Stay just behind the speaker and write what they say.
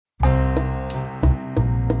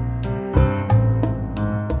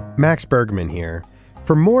Max Bergman here.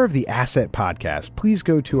 For more of the Asset Podcast, please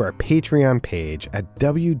go to our Patreon page at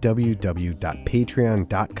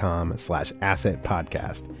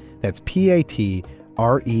www.patreon.com/assetpodcast. That's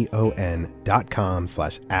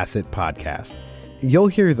patreon.com/assetpodcast. You'll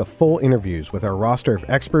hear the full interviews with our roster of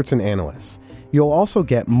experts and analysts. You'll also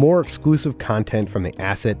get more exclusive content from the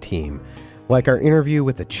Asset team, like our interview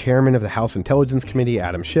with the chairman of the House Intelligence Committee,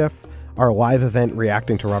 Adam Schiff, our live event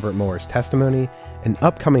reacting to Robert Mueller's testimony, an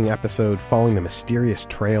upcoming episode following the mysterious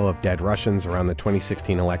trail of dead Russians around the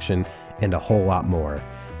 2016 election, and a whole lot more.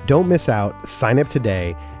 Don't miss out. Sign up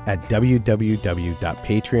today at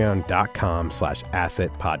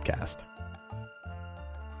www.patreon.com/assetpodcast.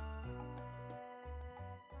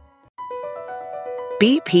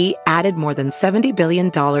 BP added more than $70 billion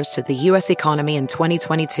to the U.S. economy in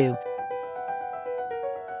 2022.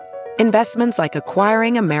 Investments like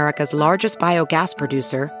acquiring America's largest biogas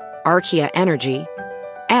producer, Archaea Energy,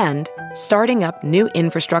 and starting up new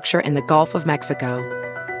infrastructure in the Gulf of Mexico.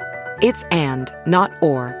 It's and, not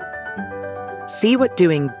or. See what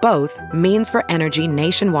doing both means for energy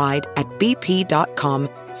nationwide at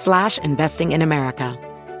bp.com/investing in America.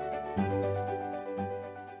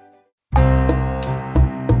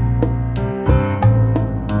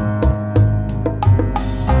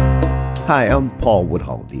 Hi, I'm Paul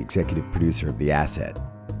Woodhull, the executive producer of The Asset.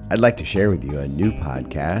 I'd like to share with you a new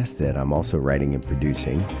podcast that I'm also writing and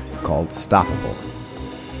producing called Stoppable.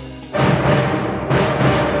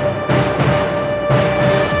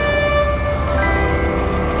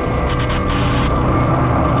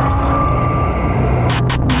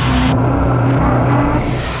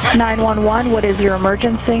 What is your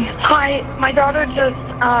emergency? Hi, my daughter just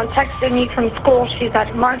texted me from school. She's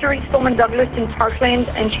at Marjorie Stoneman Douglas in Parkland,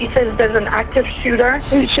 and she says there's an active shooter.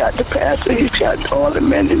 He shot the pastor, he shot all the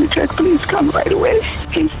men in the church. Please come right away.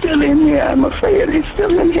 He's still in here, I'm afraid. He's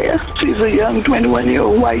still in here. She's a young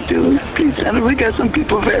 21-year-old white dude. Please send him. We got some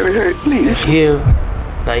people very hurt, please. Here,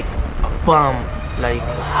 like a bomb, like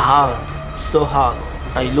hard, so hard.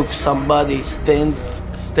 I look somebody standing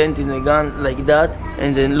a gun like that,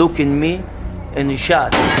 and then look in me, and he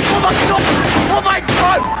shot. Oh my God! Oh my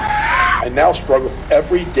God! I now struggle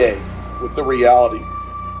every day with the reality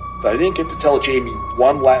that I didn't get to tell Jamie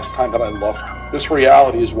one last time that I loved her. This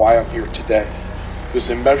reality is why I'm here today. This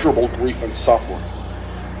immeasurable grief and suffering.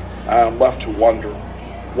 I'm left to wonder,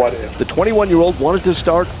 what if? The 21-year-old wanted to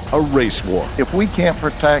start a race war. If we can't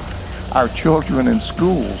protect our children in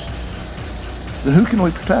schools, then who can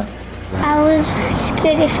we protect? I was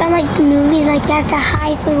scared. It felt like the movies, like you have to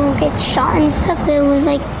hide so we won't get shot and stuff. It was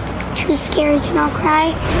like too scary to not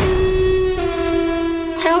cry.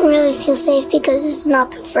 I don't really feel safe because this is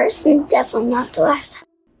not the first and definitely not the last time.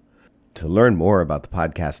 To learn more about the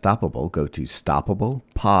podcast Stoppable, go to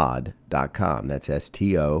stoppablepod.com. That's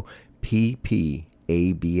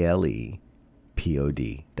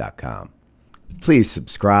stoppablepod.com. Please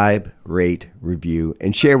subscribe, rate, review,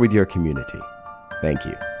 and share with your community. Thank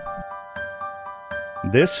you.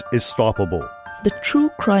 This is Stoppable, the true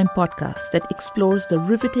crime podcast that explores the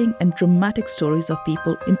riveting and dramatic stories of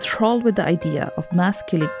people enthralled with the idea of mass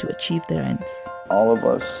killing to achieve their ends. All of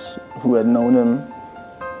us who had known him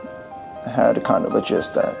had a kind of a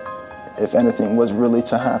gist that if anything was really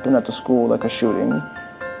to happen at the school, like a shooting,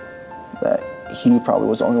 that he probably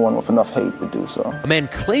was the only one with enough hate to do so. A man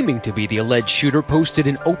claiming to be the alleged shooter posted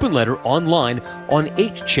an open letter online on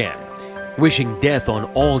 8chan, wishing death on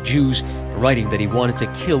all Jews, writing that he wanted to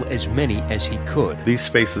kill as many as he could. These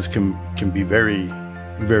spaces can be very,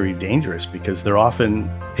 very dangerous because they're often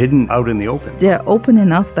hidden out in the open. They're open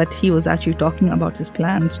enough that he was actually talking about his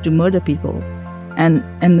plans to murder people. And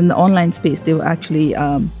in the online space, they were actually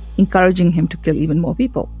encouraging him to kill even more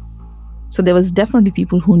people. So there was definitely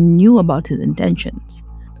people who knew about his intentions.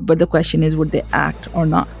 But the question is, would they act or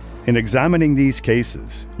not? In examining these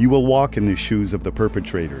cases, you will walk in the shoes of the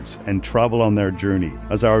perpetrators and travel on their journey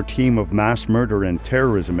as our team of mass murder and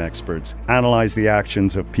terrorism experts analyze the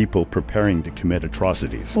actions of people preparing to commit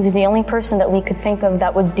atrocities. He was the only person that we could think of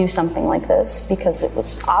that would do something like this because it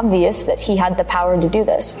was obvious that he had the power to do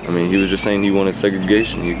this. I mean, he was just saying he wanted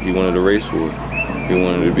segregation. He wanted a race war. He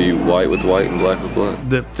wanted to be white with white and black with black.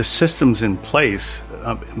 The systems in place,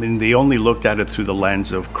 they only looked at it through the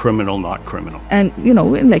lens of criminal, not criminal. And,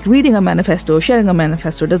 like reading a manifesto, sharing a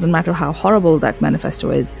manifesto, doesn't matter how horrible that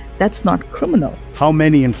manifesto is, that's not criminal. How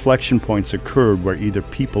many inflection points occurred where either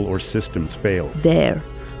people or systems failed? There,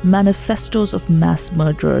 manifestos of mass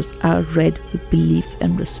murderers are read with belief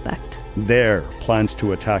and respect. There, plans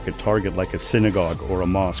to attack a target like a synagogue or a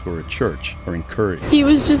mosque or a church are encouraged. He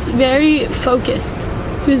was just very focused.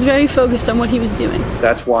 He was very focused on what he was doing.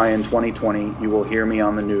 That's why in 2020 you will hear me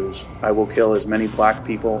on the news. I will kill as many black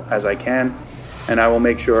people as I can, and I will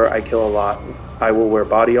make sure I kill a lot. I will wear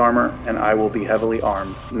body armor, and I will be heavily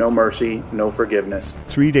armed. No mercy, no forgiveness.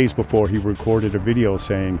 3 days before, he recorded a video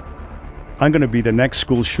saying, "I'm going to be the next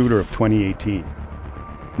school shooter of 2018.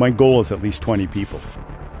 My goal is at least 20 people.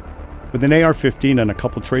 With an AR-15 and a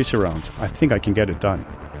couple tracer rounds, I think I can get it done."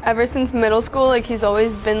 Ever since middle school, he's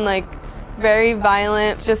always been very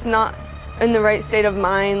violent, just not in the right state of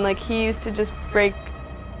mind. He used to just break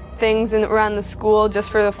things around the school just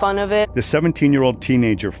for the fun of it. The 17-year-old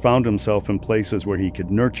teenager found himself in places where he could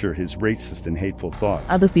nurture his racist and hateful thoughts.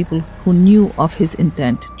 Other people who knew of his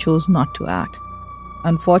intent chose not to act.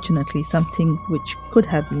 Unfortunately, something which could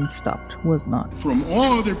have been stopped was not. From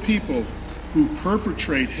all other people who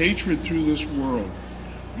perpetrate hatred through this world,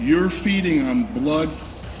 you're feeding on blood,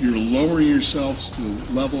 you're lowering yourselves to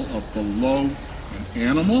the level of below an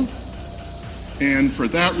animal, and for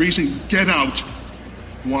that reason, get out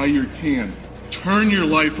while you can. Turn your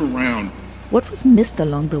life around. What was missed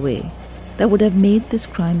along the way that would have made this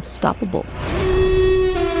crime stoppable?